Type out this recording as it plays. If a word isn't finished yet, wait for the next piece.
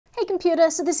computer,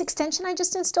 so this extension I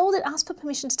just installed, it asks for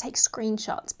permission to take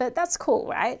screenshots, but that's cool,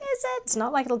 right? Is it? It's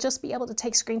not like it'll just be able to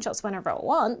take screenshots whenever it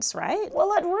wants, right?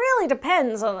 Well, it really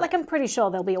depends on, like, I'm pretty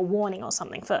sure there'll be a warning or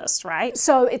something first, right?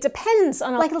 So it depends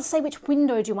on, like, it'll say which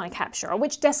window do you want to capture or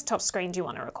which desktop screen do you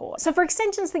want to record. So for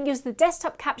extensions that use the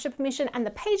desktop capture permission and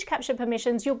the page capture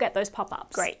permissions, you'll get those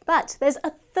pop-ups. Great. But there's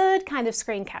a third kind of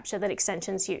screen capture that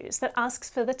extensions use that asks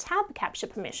for the tab capture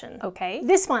permission. Okay.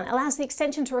 This one allows the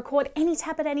extension to record any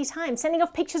tab at any time, sending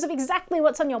off pictures of exactly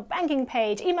what's on your banking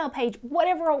page, email page,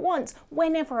 whatever it wants,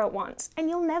 whenever it wants, and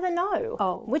you'll never know.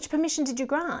 Oh, which permission did you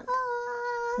grant?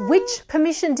 Which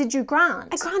permission did you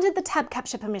grant? I granted the tab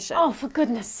capture permission. Oh, for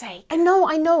goodness sake. I know,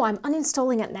 I'm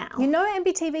uninstalling it now. You know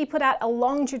MBTV put out a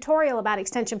long tutorial about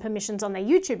extension permissions on their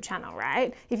YouTube channel,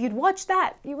 right? If you'd watched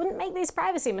that, you wouldn't make these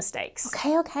privacy mistakes.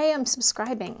 Okay, I'm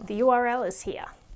subscribing. The URL is here.